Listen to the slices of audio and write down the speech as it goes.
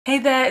Hey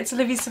there, it's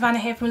Olivia-Savannah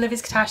here from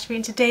Olivia's Catastrophe,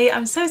 and today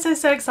I'm so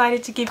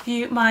excited to give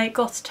you my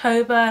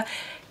Gothtober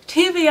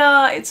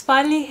TBR. It's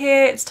finally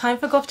here, it's time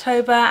for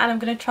Gothtober, and I'm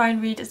going to try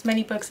and read as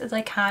many books as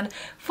I can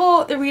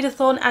for the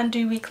readathon and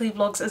do weekly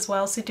vlogs as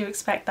well, so do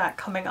expect that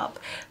coming up.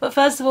 But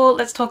first of all,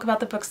 let's talk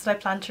about the books that I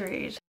plan to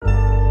read.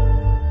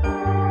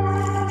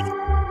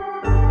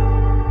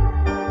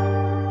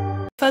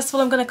 First of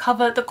all, I'm going to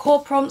cover the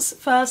core prompts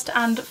first,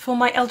 and for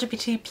my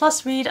LGBT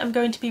plus read I'm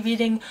going to be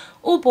reading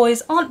All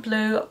Boys Aren't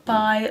Blue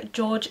by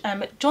George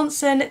M.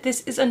 Johnson.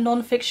 This is a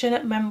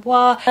non-fiction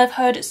memoir. I've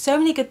heard so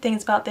many good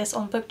things about this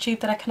on Booktube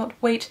that I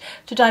cannot wait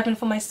to dive in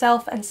for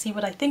myself and see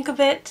what I think of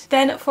it.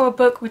 Then for a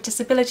book with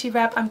disability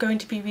rep I'm going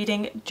to be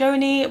reading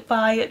Joni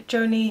by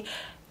Joni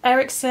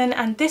Eareckson,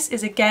 and this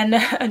is again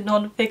a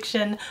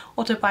non-fiction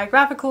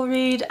autobiographical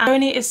read.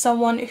 Joni is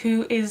someone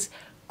who is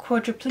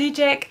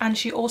quadriplegic, and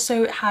she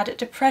also had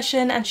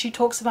depression, and she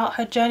talks about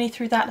her journey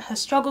through that and her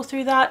struggle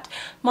through that.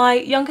 My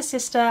younger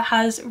sister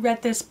has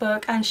read this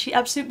book and she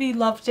absolutely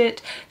loved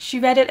it. She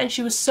read it and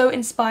she was so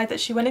inspired that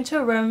she went into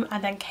a room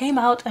and then came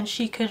out and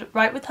she could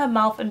write with her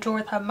mouth and draw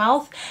with her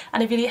mouth,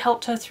 and it really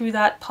helped her through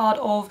that part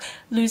of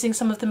losing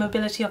some of the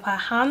mobility of her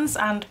hands.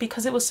 And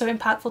because it was so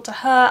impactful to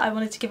her, I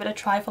wanted to give it a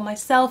try for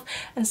myself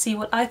and see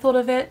what I thought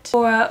of it.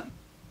 For a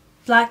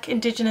Black,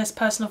 Indigenous,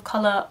 person of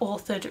colour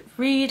authored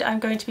read, I'm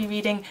going to be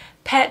reading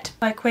Pet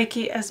by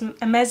Akwaeke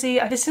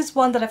Emezi. This is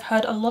one that I've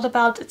heard a lot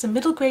about. It's a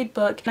middle grade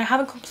book and I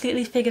haven't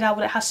completely figured out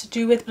what it has to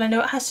do with, but I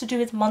know it has to do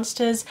with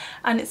monsters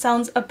and it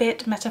sounds a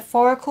bit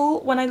metaphorical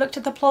when I looked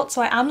at the plot,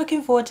 so I am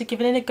looking forward to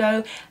giving it a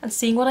go and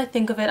seeing what I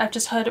think of it. I've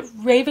just heard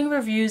raving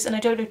reviews and I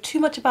don't know too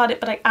much about it,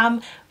 but I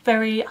am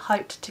very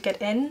hyped to get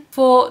in.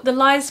 For the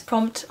lies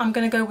prompt I'm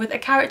going to go with A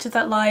Character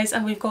That Lies,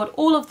 and we've got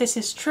All of This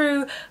Is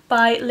True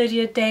by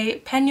Lydia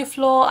de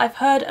Peñaflor. I've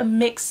heard a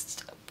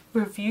mixed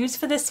reviews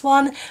for this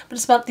one, but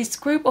it's about this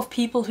group of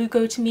people who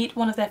go to meet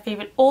one of their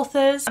favourite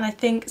authors, and I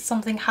think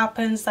something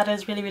happens that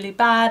is really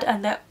bad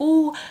and they're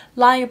all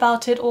lying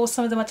about it, or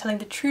some of them are telling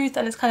the truth,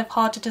 and it's kind of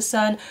hard to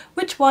discern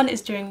which one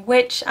is doing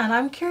which, and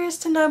I'm curious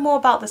to know more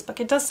about this book.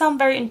 It does sound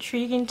very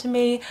intriguing to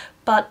me,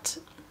 but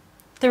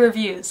the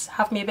reviews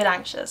have me a bit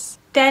anxious.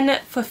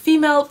 Then for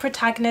female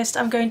protagonist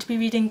I'm going to be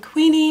reading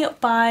Queenie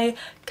by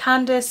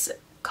Candice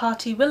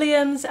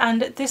Carty-Williams,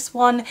 and this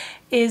one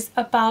is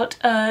about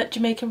a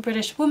Jamaican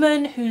British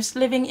woman who's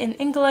living in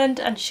England,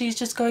 and she's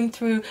just going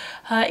through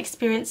her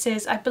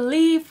experiences, I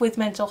believe, with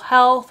mental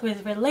health,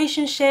 with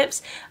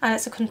relationships, and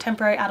it's a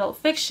contemporary adult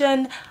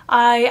fiction.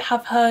 I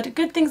have heard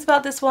good things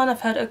about this one,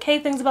 I've heard okay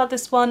things about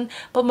this one,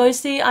 but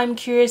mostly I'm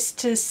curious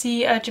to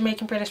see a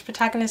Jamaican British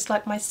protagonist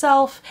like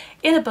myself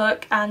in a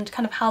book and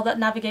kind of how that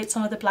navigates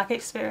some of the Black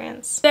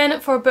experience. Then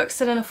for a book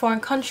set in a foreign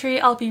country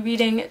I'll be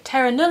reading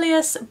Terra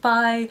Nullius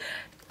by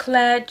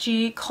Claire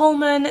G.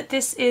 Coleman.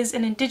 This is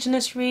an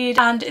Indigenous read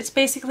and it's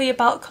basically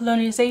about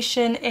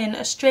colonisation in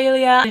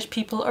Australia, British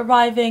people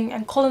arriving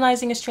and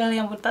colonising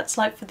Australia and what that's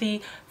like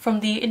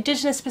from the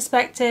Indigenous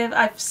perspective.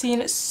 I've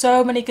seen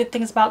so many good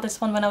things about this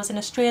one when I was in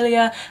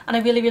Australia and I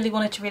really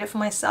wanted to read it for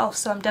myself,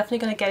 so I'm definitely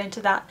going to get into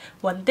that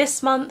one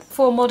this month.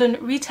 For modern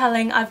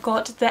retelling I've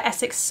got the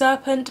Essex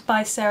Serpent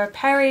by Sarah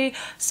Perry.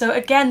 So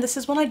again, this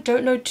is one I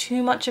don't know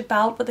too much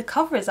about, but the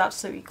cover is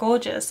absolutely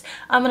gorgeous.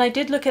 And when I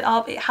did look it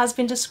up, it has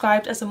been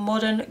described as a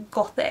modern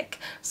gothic,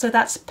 so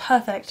that's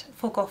perfect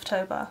for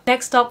Gothtober.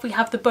 Next up we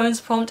have the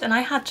Bones prompt, and I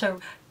had to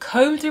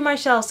comb through my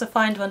shelves to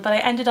find one, but I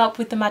ended up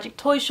with The Magic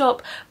Toyshop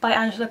by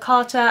Angela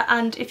Carter,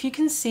 and if you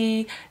can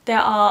see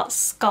there are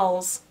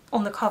skulls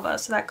on the cover,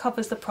 so that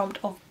covers the prompt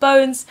of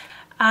Bones.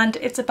 And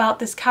it's about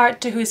this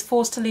character who is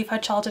forced to leave her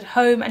childhood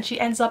home, and she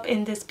ends up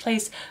in this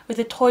place with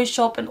a toy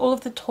shop, and all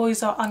of the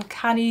toys are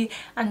uncanny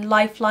and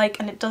lifelike,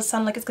 and it does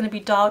sound like it's going to be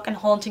dark and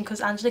haunting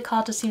because Angela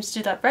Carter seems to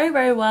do that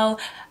very well,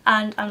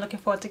 and I'm looking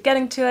forward to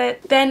getting to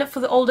it. Then for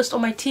the oldest on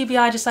my TBR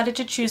I decided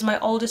to choose my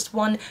oldest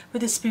one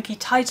with a spooky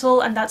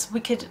title, and that's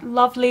Wicked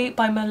Lovely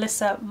by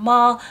Melissa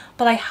Marr,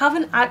 but I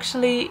haven't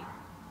actually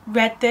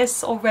read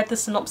this or read the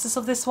synopsis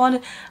of this one,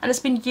 and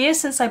it's been years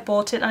since I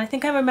bought it, and I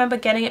think I remember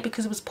getting it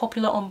because it was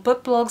popular on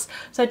book blogs,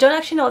 so I don't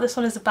actually know what this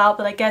one is about,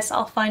 but I guess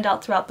I'll find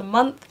out throughout the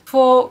month.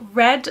 For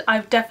red,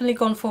 I've definitely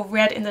gone for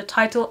red in the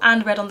title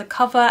and red on the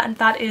cover, and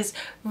that is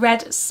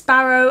Red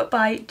Sparrow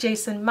by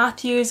Jason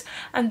Matthews,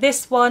 and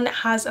this one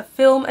has a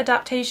film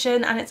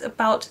adaptation and it's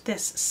about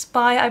this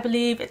spy, I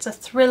believe. It's a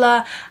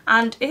thriller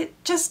and it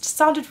just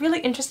sounded really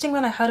interesting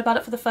when I heard about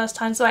it for the first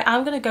time, so I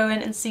am going to go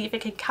in and see if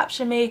it can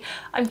capture me.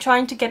 I'm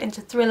trying to get into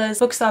thrillers,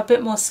 books that are a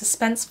bit more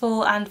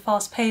suspenseful and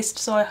fast-paced,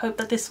 so I hope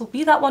that this will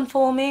be that one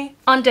for me.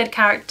 Undead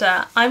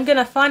character, I'm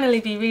gonna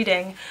finally be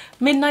reading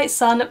Midnight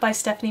Sun by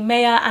Stephenie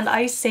Meyer, and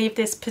I saved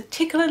this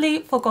particularly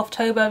for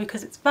Gothtober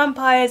because it's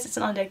vampires, it's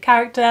an undead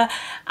character,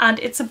 and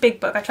it's a big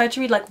book. I try to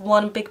read like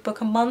one big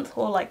book a month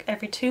or like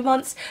every 2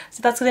 months,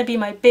 so that's going to be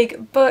my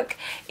big book.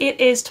 It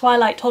is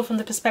Twilight told from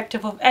the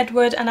perspective of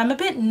Edward, and I'm a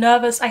bit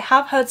nervous. I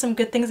have heard some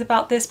good things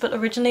about this, but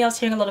originally I was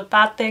hearing a lot of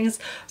bad things,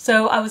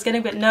 so I was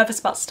getting a bit nervous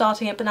about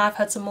starting it, but now I've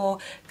heard some more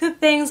good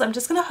things. I'm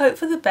just going to hope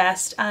for the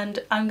best, and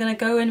I'm going to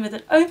go in with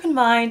an open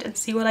mind and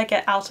see what I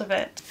get out of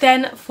it.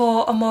 Then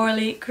for a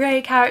morally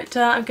grey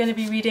character, I'm going to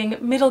be reading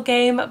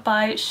Middlegame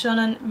by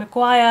Seanan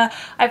McGuire.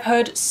 I've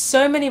heard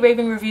so many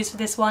raving reviews for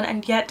this one,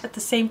 and yet at the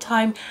same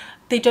time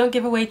they don't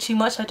give away too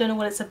much. I don't know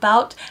what it's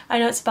about. I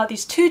know it's about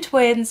these two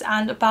twins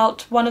and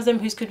about one of them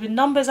who's good with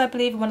numbers, I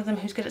believe, and one of them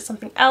who's good at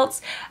something else,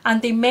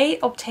 and they may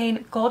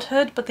obtain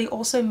godhood but they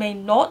also may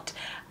not,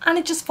 and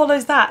it just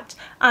follows that.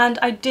 And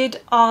I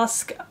did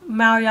ask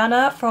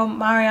Mariana from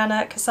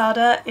Mariana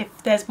Casada if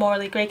there's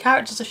morally grey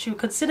characters, if she would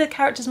consider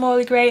characters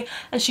morally grey,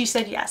 and she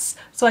said yes.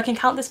 So I can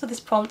count this for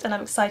this prompt, and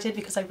I'm excited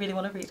because I really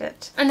want to read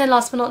it. And then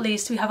last but not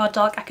least, we have our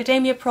Dark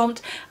Academia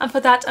prompt, and for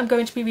that I'm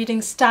going to be reading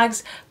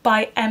S.T.A.G.S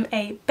by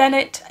M.A.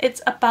 Bennett.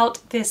 It's about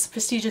this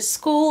prestigious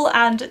school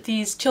and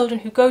these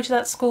children who go to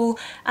that school,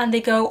 and they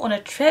go on a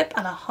trip,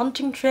 and a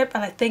hunting trip,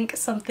 and I think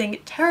something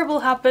terrible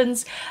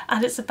happens,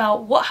 and it's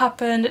about what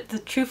happened, the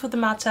truth of the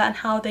matter, and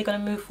how they're going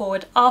to move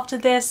forward after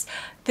this.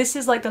 This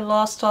is like the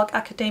last Dark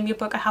Academia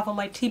book I have on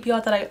my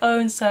TBR that I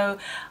own, so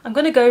I'm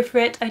going to go for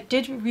it. I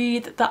did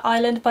read The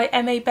Island by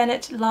M.A.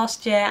 Bennett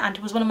last year, and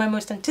it was one of my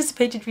most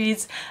anticipated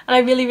reads, and I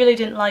really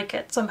didn't like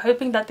it, so I'm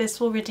hoping that this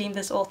will redeem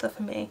this author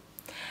for me.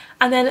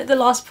 And then the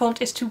last prompt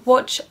is to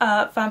watch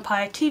a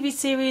vampire TV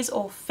series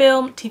or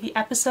film, TV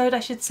episode I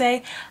should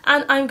say,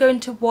 and I'm going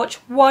to watch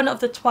one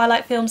of the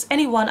Twilight films,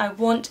 any one I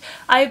want.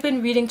 I've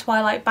been reading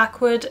Twilight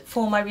backward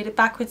for my Read It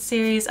Backwards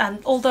series, and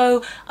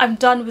although I'm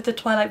done with the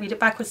Twilight Read It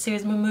Backwards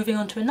series and we're moving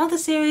on to another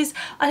series,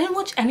 I didn't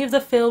watch any of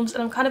the films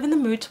and I'm kind of in the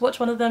mood to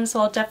watch one of them,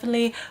 so I'll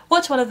definitely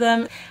watch one of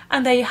them.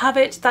 And there you have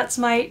it, that's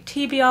my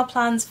TBR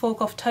plans for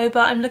Gothtober.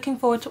 I'm looking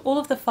forward to all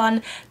of the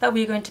fun that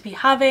we're going to be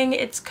having.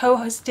 It's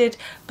co-hosted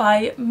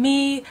by me,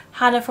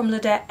 Hannah from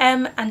Lydia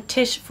M, and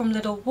Tish from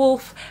Little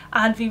Wolf,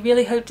 and we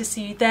really hope to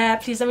see you there.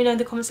 Please let me know in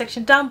the comment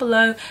section down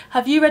below,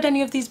 have you read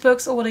any of these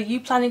books, or what are you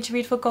planning to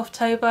read for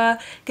Gothtober?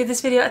 Give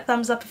this video a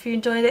thumbs up if you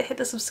enjoyed it, hit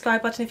the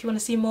subscribe button if you want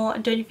to see more,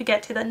 and don't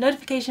forget to hit that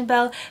notification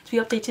bell to be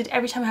updated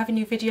every time I have a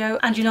new video.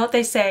 And you know what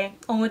they say,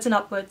 onwards and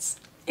upwards.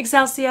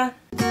 Excelsior!